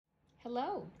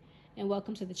Hello and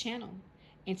welcome to the channel.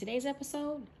 In today's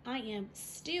episode, I am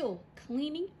still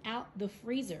cleaning out the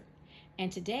freezer.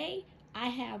 And today I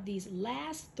have these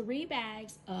last 3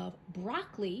 bags of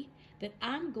broccoli that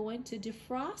I'm going to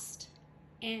defrost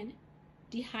and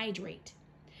dehydrate.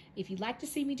 If you'd like to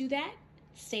see me do that,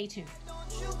 stay tuned.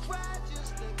 Don't you cry,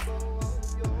 just let go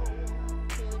of your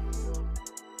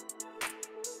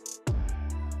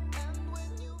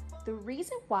The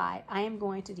reason why I am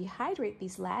going to dehydrate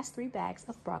these last 3 bags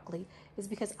of broccoli is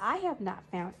because I have not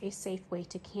found a safe way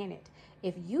to can it.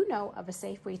 If you know of a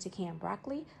safe way to can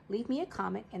broccoli, leave me a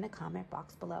comment in the comment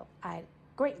box below. I'd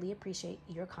greatly appreciate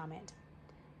your comment.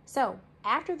 So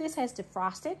after this has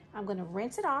defrosted, I'm going to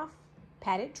rinse it off,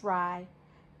 pat it dry,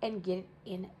 and get it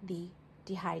in the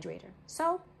dehydrator.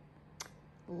 So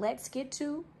let's get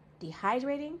to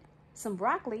dehydrating some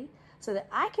broccoli so that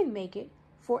I can make it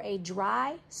for a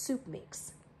dry soup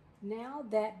mix. Now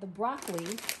that the broccoli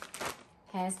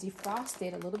has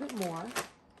defrosted a little bit more,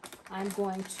 I'm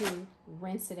going to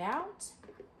rinse it out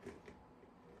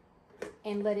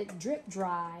and let it drip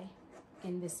dry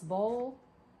in this bowl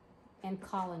and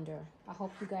colander. I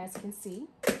hope you guys can see.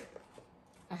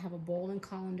 I have a bowl and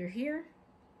colander here.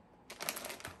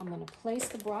 I'm going to place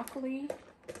the broccoli.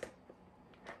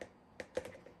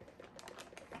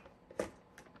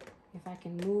 If I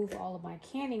can move all of my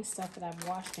canning stuff that I've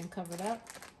washed and covered up.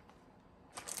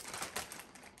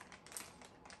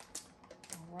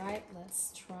 All right,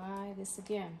 let's try this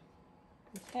again.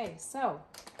 Okay, so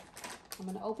I'm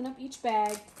going to open up each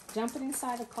bag, dump it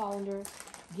inside the colander,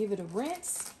 give it a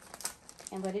rinse,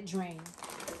 and let it drain.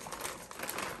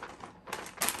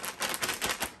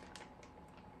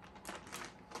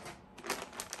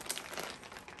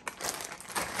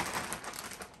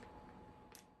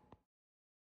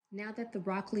 Now that the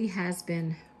broccoli has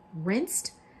been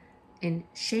rinsed and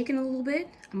shaken a little bit,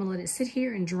 I'm gonna let it sit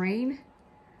here and drain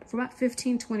for about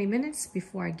 15-20 minutes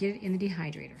before I get it in the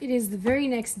dehydrator. It is the very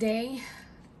next day.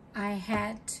 I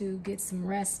had to get some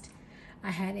rest. I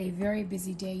had a very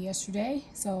busy day yesterday,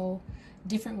 so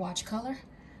different watch color.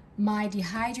 My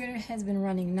dehydrator has been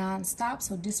running non-stop,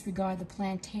 so disregard the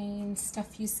plantain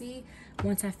stuff you see.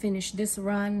 Once I finish this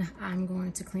run, I'm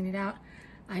going to clean it out.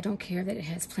 I don't care that it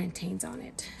has plantains on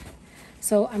it.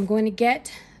 So I'm going to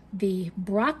get the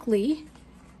broccoli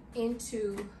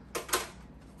into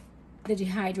the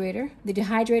dehydrator. The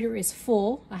dehydrator is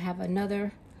full. I have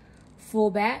another full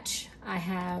batch. I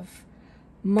have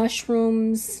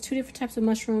mushrooms, 2 different types of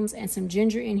mushrooms, and some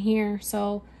ginger in here.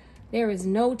 So there is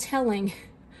no telling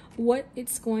what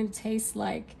it's going to taste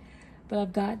like. But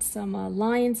I've got some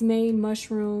lion's mane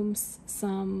mushrooms,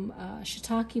 some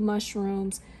shiitake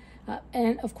mushrooms,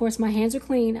 and of course my hands are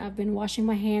clean. I've been washing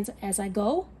my hands as I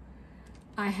go.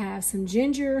 I have some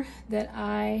ginger that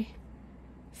I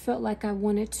felt like I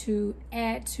wanted to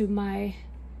add to my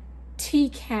tea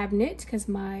cabinet because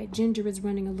my ginger is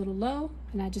running a little low,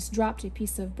 and I just dropped a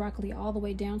piece of broccoli all the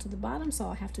way down to the bottom, so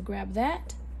I'll have to grab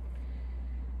that.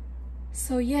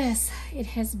 So yes, it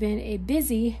has been a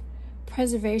busy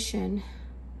preservation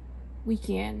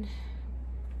weekend,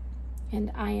 and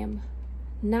I am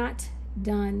not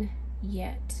done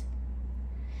yet.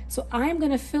 So I'm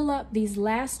going to fill up these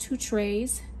last 2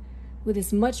 trays with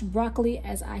as much broccoli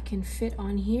as I can fit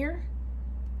on here,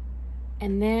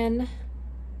 and then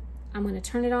I'm going to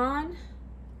turn it on,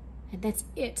 and that's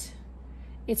it.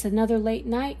 It's another late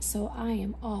night, so I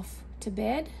am off to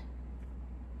bed,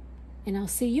 and I'll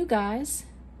see you guys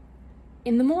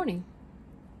in the morning.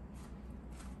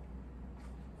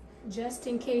 Just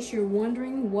in case you're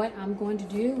wondering what I'm going to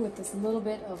do with this little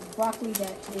bit of broccoli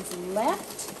that is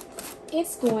left,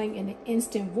 it's going in the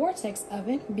instant vortex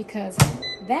oven because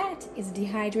that is a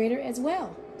dehydrator as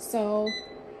well. So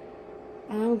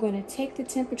I'm going to take the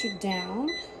temperature down.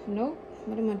 Nope,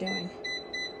 what am I doing?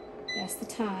 That's the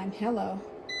time. Hello.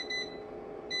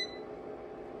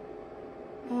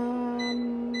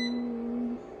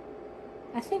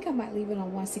 I think I might leave it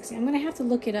on 160. I'm going to have to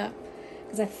look it up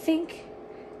because I think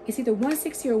it's either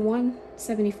 160 or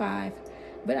 175,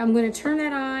 but I'm going to turn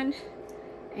that on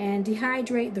and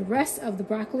dehydrate the rest of the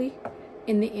broccoli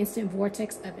in the instant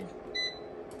vortex oven.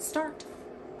 Start.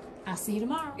 I'll see you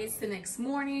tomorrow. It's the next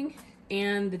morning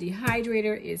and the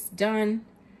dehydrator is done.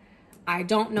 I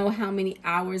don't know how many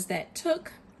hours that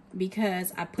took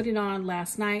because I put it on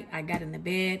last night. I got in the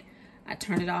bed. I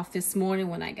turned it off this morning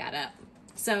when I got up.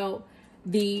 So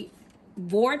the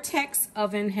vortex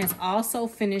oven has also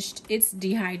finished its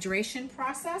dehydration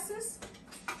processes.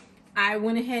 I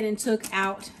went ahead and took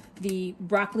out the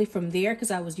broccoli from there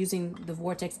because I was using the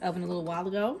vortex oven a little while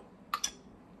ago.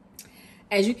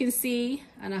 As you can see,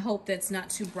 and I hope that's not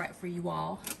too bright for you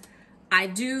all, I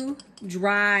do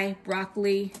dry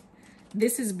broccoli.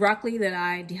 This is broccoli that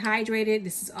I dehydrated.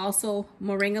 This is also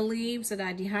moringa leaves that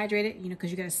I dehydrated, you know,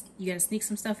 because you gotta sneak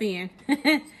some stuff in.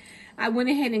 I went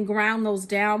ahead and ground those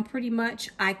down pretty much.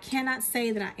 I cannot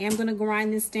say that I am gonna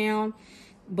grind this down,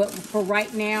 but for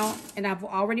right now, and I've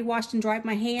already washed and dried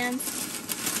my hands,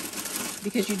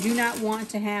 because you do not want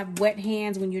to have wet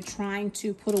hands when you're trying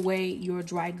to put away your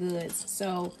dry goods.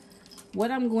 So what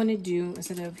I'm going to do,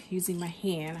 instead of using my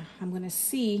hand, I'm going to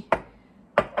see,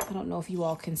 I don't know if you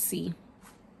all can see.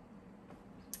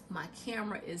 My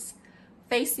camera is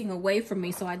facing away from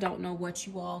me, so I don't know what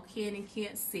you all can and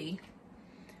can't see.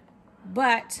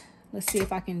 But let's see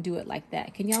if I can do it like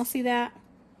that. Can y'all see that?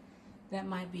 That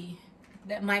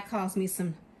might cause me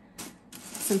some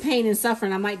pain and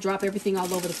suffering. I might drop everything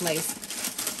all over the place.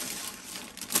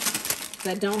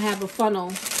 I don't have a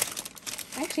funnel.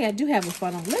 Actually, I do have a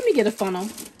funnel. Let me get a funnel.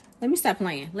 Let me stop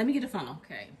playing. Let me get a funnel.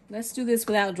 Okay, let's do this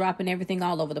without dropping everything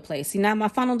all over the place. See, now my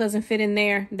funnel doesn't fit in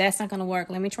there. That's not gonna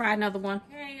work. Let me try another one.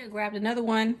 Okay, I grabbed another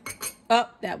one. Oh,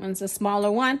 that one's a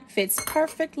smaller one. Fits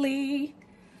perfectly.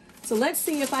 So let's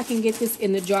see if I can get this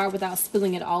in the jar without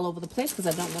spilling it all over the place, because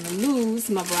I don't want to lose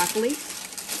my broccoli.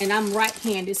 And I'm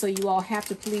right-handed, so you all have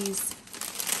to please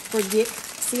forget.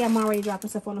 See, I'm already dropping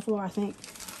stuff on the floor, I think.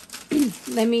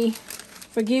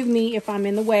 Forgive me if I'm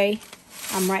in the way.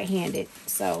 I'm right-handed,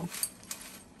 so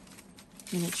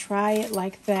I'm gonna try it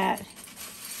like that.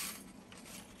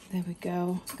 There we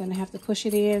go. I'm gonna have to push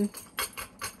it in.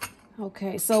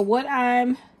 Okay, so what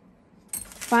I'm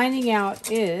finding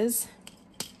out is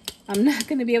I'm not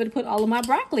gonna be able to put all of my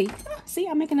broccoli. Oh, see,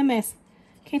 I'm making a mess.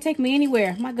 Can't take me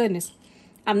anywhere, my goodness.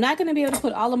 I'm not gonna be able to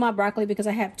put all of my broccoli because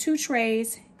I have 2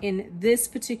 trays in this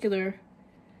particular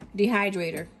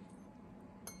dehydrator.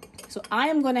 So I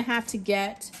am going to have to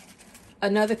get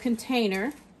another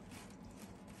container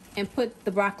and put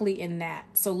the broccoli in that.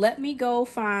 So let me go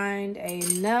find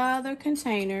another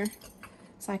container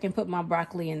so I can put my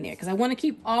broccoli in there, because I want to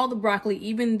keep all the broccoli,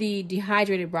 even the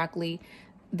dehydrated broccoli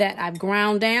that I've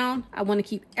ground down. I want to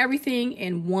keep everything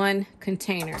in one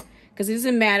container, because it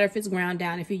doesn't matter if it's ground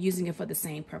down if you're using it for the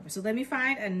same purpose. So let me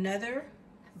find another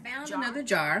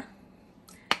jar.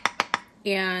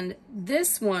 And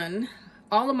this one,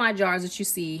 all of my jars that you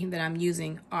see that I'm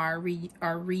using are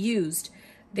reused.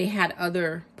 They had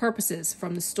other purposes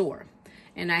from the store.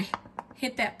 And I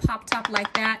hit that pop top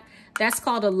like that. That's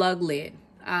called a lug lid.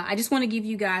 I just want to give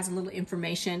you guys a little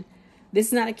information. This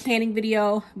is not a canning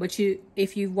video, but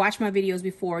if you've watched my videos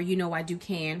before, you know I do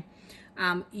can.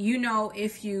 You know,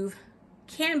 if you've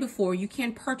canned before, you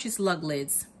can purchase lug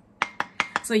lids.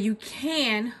 So you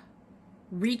can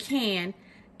recan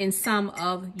in some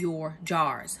of your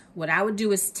jars. What I would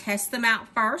do is test them out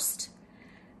first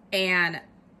and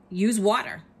use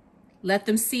water. Let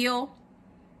them seal,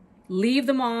 leave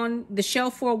them on the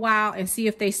shelf for a while and see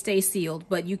if they stay sealed.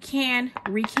 But you can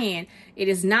recan. It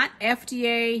is not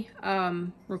FDA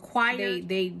required.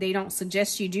 They don't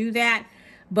suggest you do that.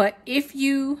 But if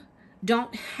you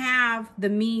don't have the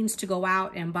means to go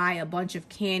out and buy a bunch of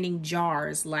canning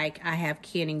jars, like I have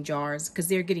canning jars, because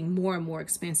they're getting more and more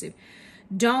expensive,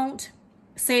 don't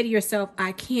say to yourself,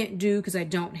 I can't do because I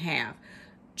don't have.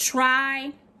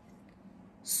 Try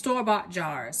store-bought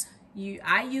jars.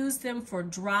 I use them for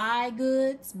dry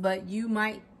goods, but you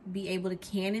might be able to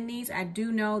can in these. I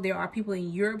do know there are people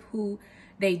in Europe who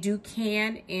they do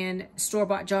can in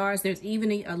store-bought jars. There's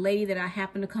even a lady that I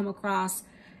happen to come across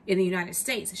in the United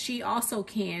States. She also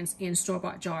cans in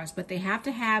store-bought jars, but they have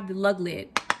to have the lug lid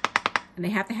and they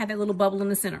have to have that little bubble in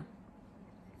the center.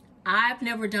 I've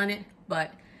never done it,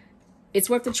 but it's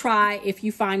worth a try if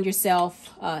you find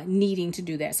yourself needing to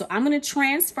do that. So I'm going to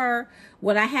transfer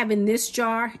what I have in this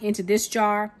jar into this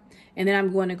jar, and then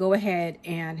I'm going to go ahead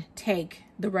and take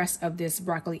the rest of this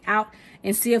broccoli out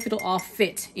and see if it'll all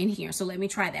fit in here. So let me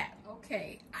try that.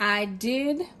 Okay, I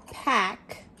did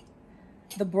pack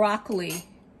the broccoli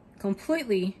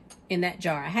completely in that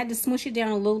jar. I had to smush it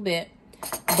down a little bit,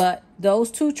 but those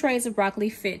 2 trays of broccoli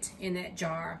fit in that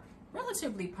jar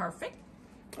relatively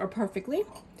perfectly.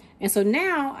 And so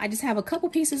now I just have a couple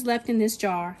pieces left in this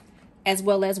jar, as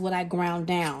well as what I ground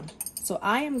down. So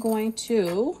I am going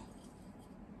to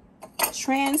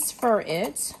transfer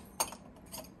it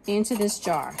into this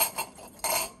jar,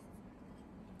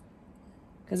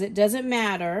 because it doesn't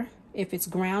matter if it's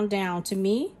ground down to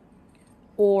me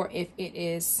or if it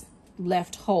is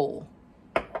left whole.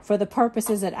 For the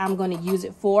purposes that I'm going to use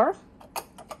it for,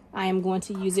 I am going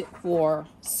to use it for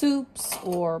soups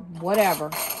or whatever.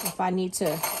 If I need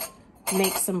to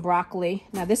make some broccoli.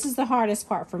 Now this is the hardest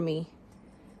part for me.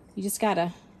 You just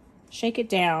gotta shake it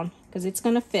down because it's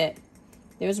gonna fit.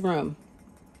 There's room.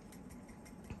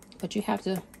 but you have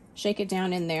to shake it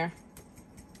down in there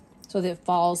so that it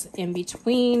falls in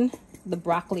between the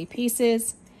broccoli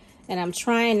pieces. And I'm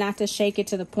trying not to shake it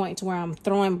to the point to where I'm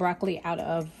throwing broccoli out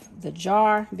of the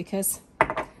jar, because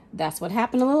that's what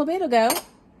happened a little bit ago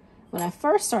when I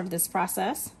first started this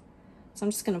process. So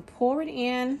I'm just going to pour it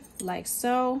in like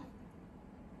so.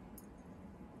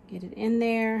 Get it in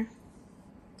there.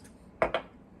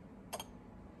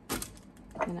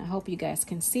 And I hope you guys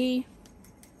can see.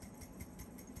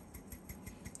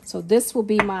 So this will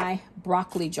be my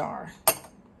broccoli jar.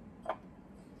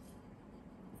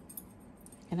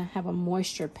 And I have a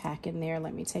moisture pack in there.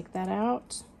 Let me take that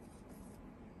out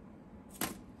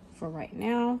for right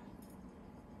now.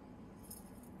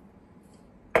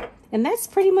 And that's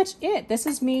pretty much it. This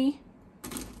is me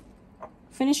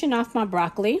finishing off my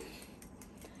broccoli.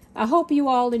 I hope you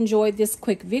all enjoyed this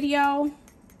quick video.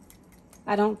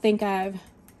 I don't think I've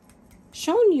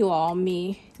shown you all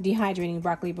me dehydrating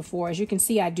broccoli before. As you can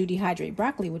see, I do dehydrate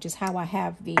broccoli, which is how I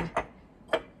have the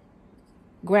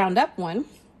ground up one.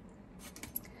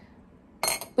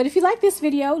 But if you like this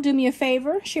video, do me a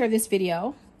favor, share this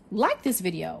video, like this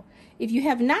video. If you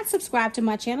have not subscribed to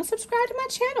my channel, subscribe to my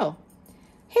channel.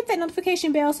 Hit that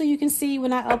notification bell so you can see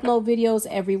when I upload videos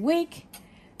every week.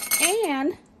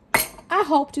 And I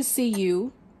hope to see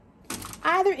you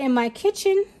either in my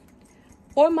kitchen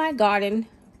or my garden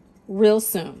real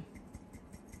soon.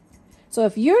 So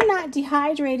if you're not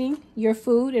dehydrating your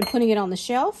food and putting it on the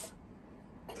shelf,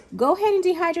 go ahead and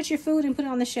dehydrate your food and put it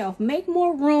on the shelf. Make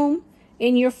more room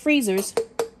in your freezers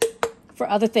for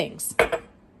other things.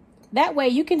 That way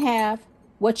you can have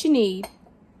what you need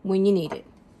when you need it.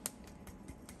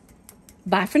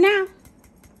 Bye for now.